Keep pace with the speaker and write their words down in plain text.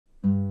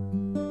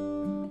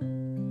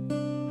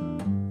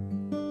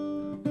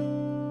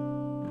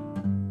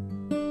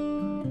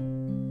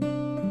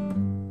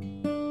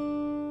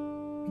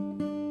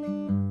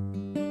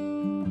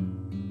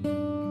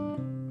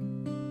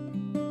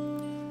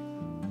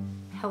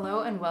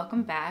Hello and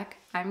welcome back.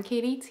 I'm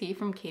Katie T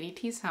from Katie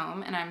T's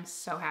Home, and I'm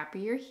so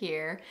happy you're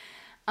here.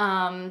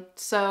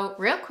 So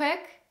real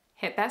quick,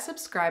 hit that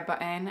subscribe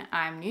button.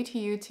 I'm new to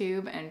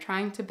YouTube and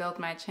trying to build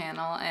my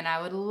channel, and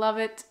I would love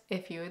it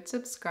if you would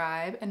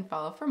subscribe and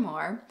follow for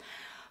more.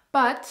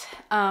 But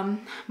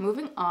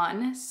moving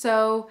on,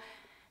 so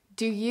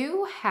do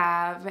you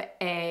have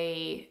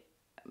a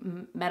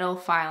metal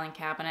filing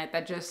cabinet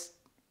that just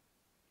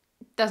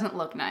doesn't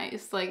look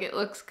nice? Like, it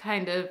looks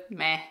kind of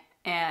meh,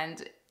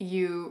 and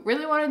you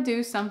really want to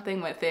do something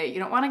with it. You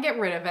don't want to get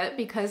rid of it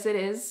because it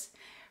is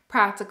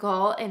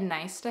practical and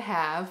nice to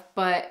have,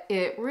 but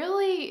it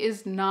really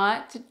is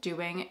not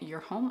doing your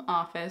home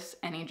office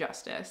any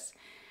justice.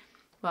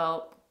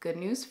 Well, good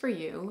news for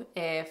you.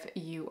 If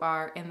you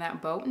are in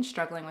that boat and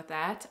struggling with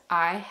that,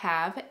 I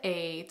have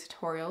a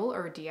tutorial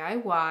or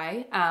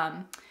DIY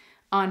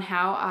on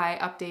how I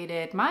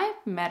updated my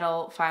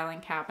metal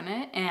filing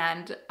cabinet,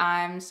 and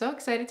I'm so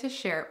excited to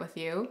share it with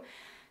you.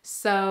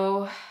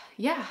 So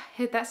yeah,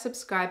 hit that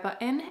subscribe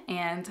button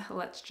and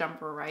let's jump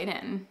right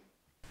in.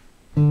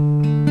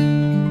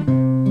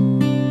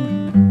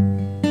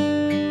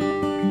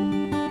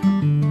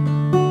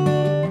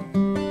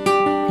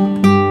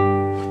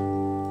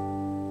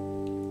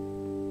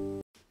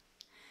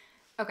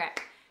 Okay,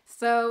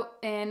 so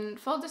in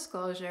full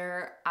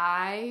disclosure,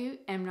 I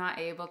am not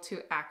able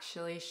to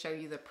actually show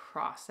you the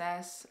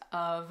process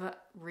of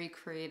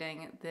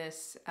recreating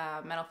this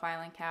metal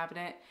filing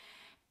cabinet.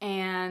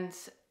 And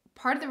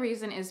part of the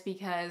reason is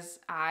because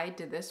I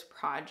did this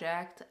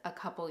project a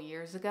couple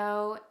years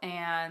ago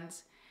and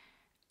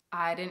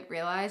I didn't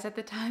realize at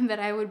the time that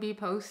I would be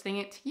posting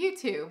it to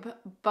YouTube.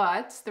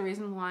 But the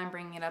reason why I'm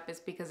bringing it up is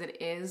because it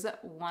is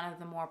one of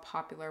the more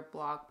popular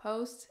blog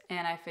posts,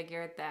 and I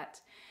figured that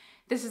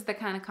this is the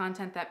kind of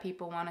content that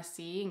people want to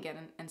see and get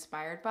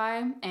inspired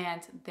by,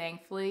 and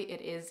thankfully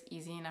it is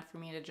easy enough for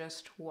me to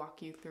just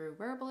walk you through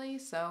verbally,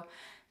 so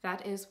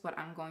that is what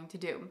I'm going to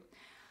do.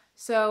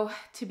 So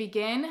to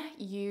begin,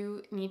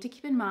 you need to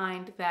keep in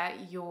mind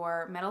that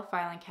your metal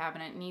filing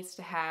cabinet needs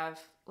to have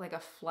like a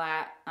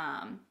flat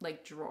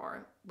like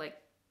drawer, like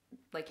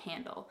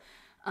handle.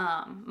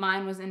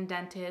 Mine was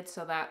indented,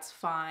 so that's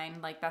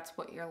fine. Like, that's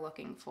what you're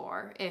looking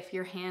for. If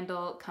your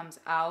handle comes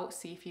out,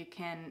 see if you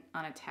can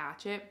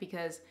unattach it,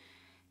 because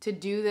to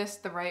do this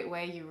the right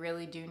way, you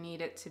really do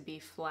need it to be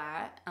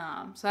flat.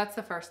 So that's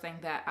the first thing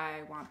that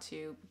I want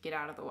to get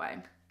out of the way.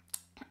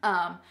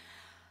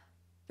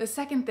 The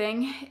second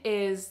thing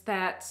is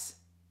that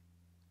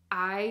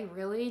I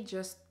really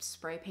just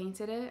spray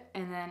painted it,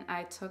 and then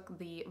I took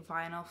the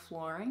vinyl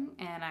flooring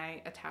and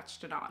I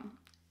attached it on.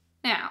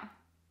 Now,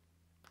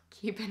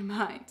 keep in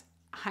mind,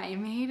 I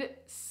made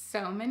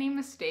so many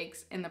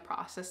mistakes in the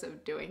process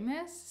of doing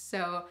this,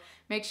 so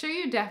make sure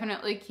you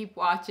definitely keep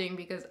watching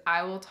because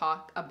I will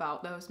talk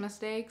about those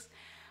mistakes.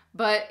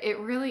 But it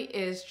really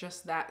is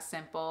just that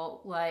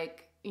simple.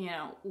 Like, you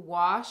know,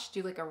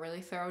 do like a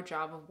really thorough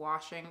job of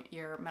washing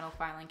your metal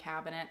filing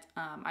cabinet.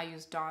 I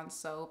used Dawn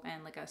soap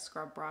and like a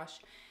scrub brush,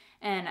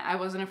 and I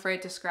wasn't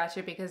afraid to scratch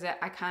it because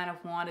I kind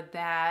of wanted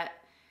that,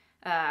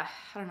 I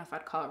don't know if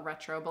I'd call it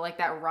retro, but like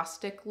that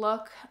rustic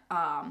look.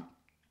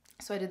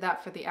 So I did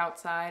that for the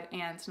outside,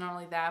 and not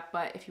only that,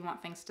 but if you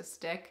want things to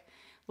stick,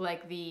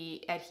 like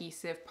the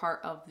adhesive part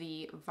of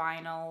the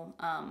vinyl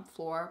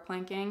floor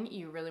planking,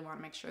 you really want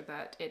to make sure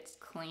that it's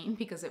clean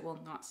because it will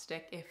not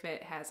stick if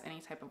it has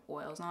any type of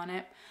oils on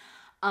it.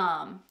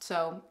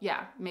 So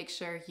yeah, make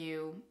sure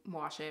you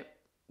wash it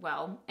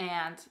well.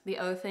 And the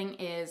other thing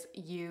is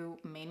you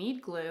may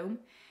need glue,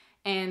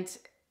 and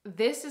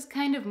this is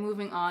kind of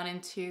moving on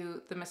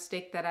into the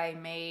mistake that I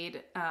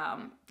made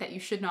that you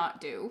should not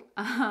do.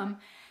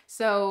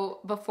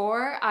 So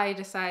before I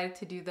decided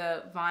to do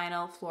the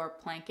vinyl floor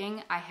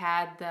planking, I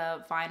had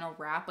the vinyl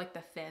wrap, like the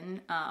thin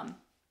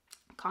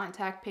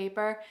contact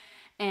paper,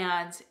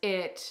 and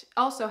it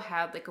also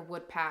had like a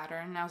wood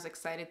pattern, and I was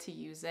excited to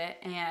use it.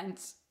 And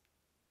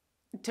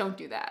don't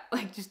do that.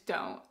 Like, just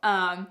don't.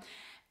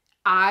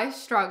 I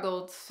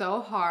struggled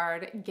so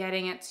hard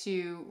getting it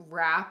to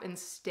wrap and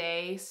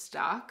stay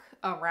stuck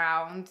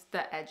around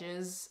the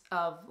edges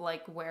of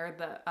like where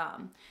the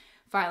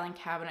filing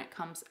cabinet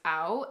comes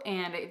out,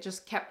 and it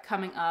just kept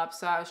coming up.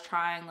 So I was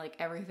trying like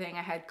everything.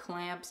 I had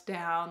clamps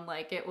down.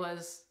 Like, it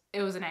was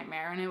a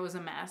nightmare, and it was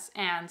a mess.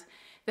 And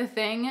the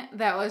thing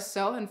that was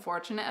so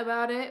unfortunate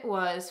about it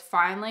was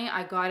finally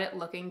I got it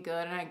looking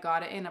good, and I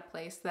got it in a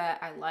place that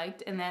I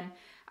liked, and then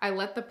I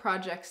let the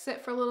project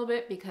sit for a little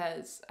bit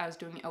because I was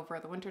doing it over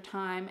the winter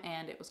time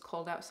and it was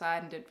cold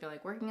outside and didn't feel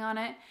like working on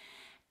it.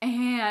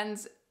 And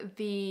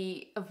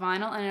the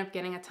vinyl ended up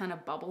getting a ton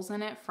of bubbles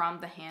in it from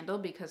the handle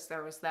because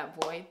there was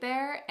that void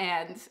there,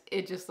 and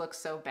it just looked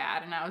so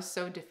bad, and I was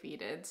so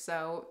defeated.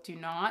 So do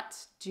not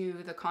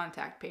do the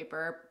contact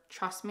paper.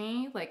 Trust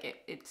me,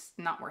 like it's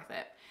not worth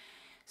it.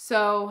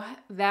 So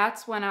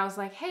that's when I was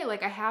like, hey,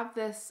 like I have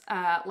this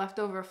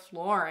leftover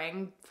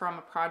flooring from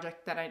a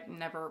project that I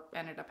never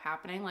ended up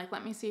happening. Like,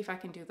 let me see if I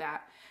can do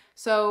that.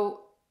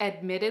 So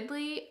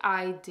admittedly,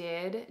 I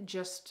did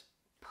just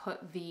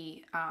put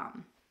the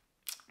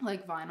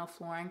like vinyl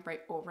flooring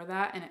right over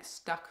that, and it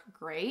stuck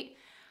great.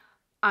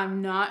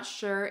 I'm not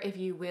sure if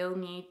you will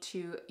need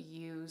to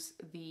use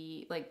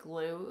the like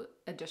glue,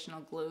 additional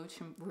glue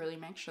to really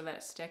make sure that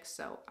it sticks.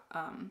 So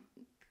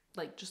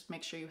like just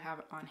make sure you have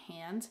it on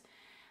hand.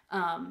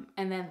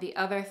 And then the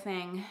other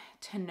thing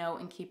to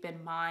note and keep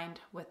in mind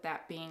with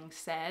that being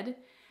said,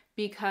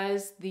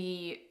 because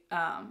the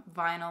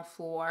vinyl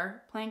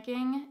floor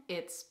planking,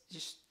 it's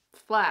just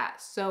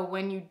flat. So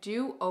when you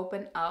do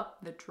open up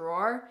the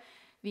drawer,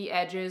 the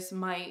edges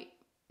might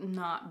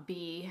not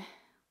be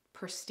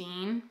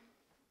pristine.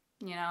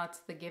 You know, it's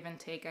the give and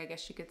take, I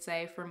guess you could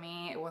say. For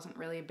me, it wasn't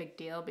really a big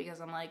deal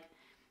because I'm like,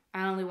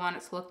 I only want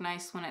it to look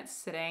nice when it's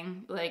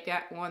sitting. Like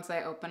once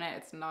I open it,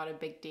 it's not a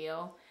big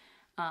deal.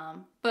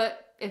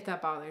 But if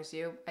that bothers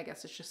you, I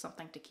guess it's just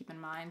something to keep in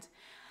mind.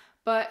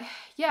 But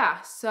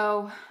yeah,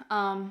 so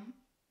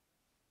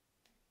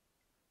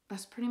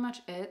that's pretty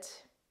much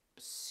it.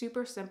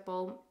 Super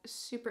simple,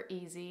 super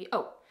easy.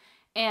 Oh,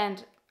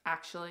 and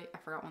actually, I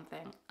forgot one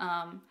thing.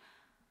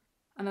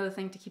 Another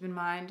thing to keep in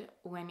mind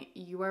when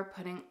you are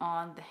putting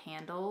on the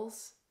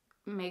handles,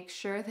 make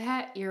sure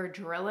that you're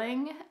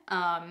drilling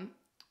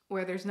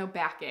where there's no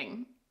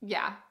backing.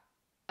 Yeah,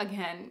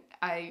 again,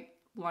 I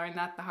learned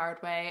that the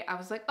hard way. I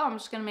was like, oh, I'm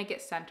just gonna make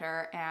it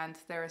center, and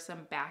there was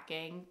some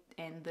backing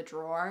in the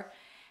drawer,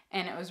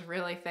 and it was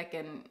really thick,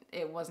 and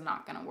it was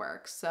not gonna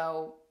work.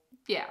 So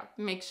yeah,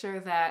 make sure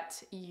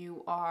that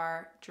you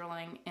are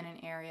drilling in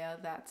an area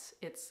that's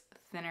it's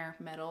thinner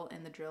metal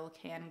and the drill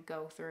can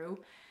go through.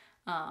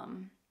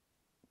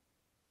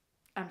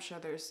 I'm sure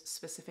there's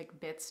specific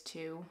bits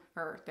too,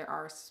 or there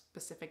are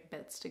specific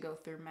bits to go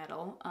through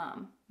metal.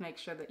 Make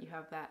sure that you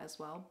have that as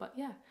well. But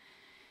yeah,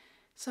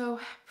 so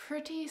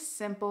pretty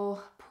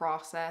simple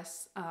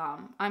process.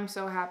 I'm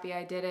so happy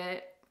I did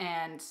it,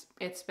 and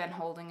it's been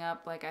holding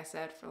up, like I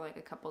said, for like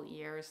a couple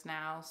years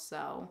now.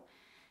 So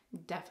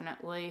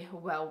definitely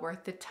well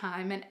worth the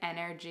time and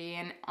energy.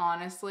 And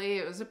honestly,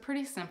 it was a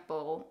pretty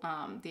simple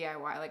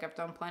DIY. Like I've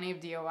done plenty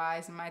of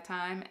DIYs in my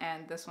time,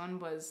 and this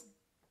one was,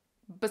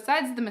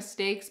 besides the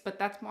mistakes, but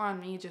that's more on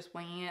me just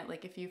winging it.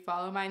 Like if you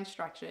follow my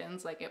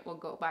instructions, like it will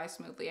go by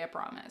smoothly, I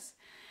promise.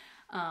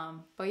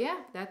 But yeah,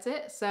 that's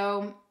it.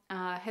 So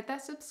hit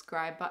that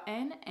subscribe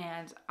button,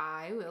 and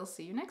I will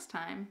see you next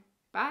time.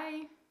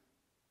 Bye.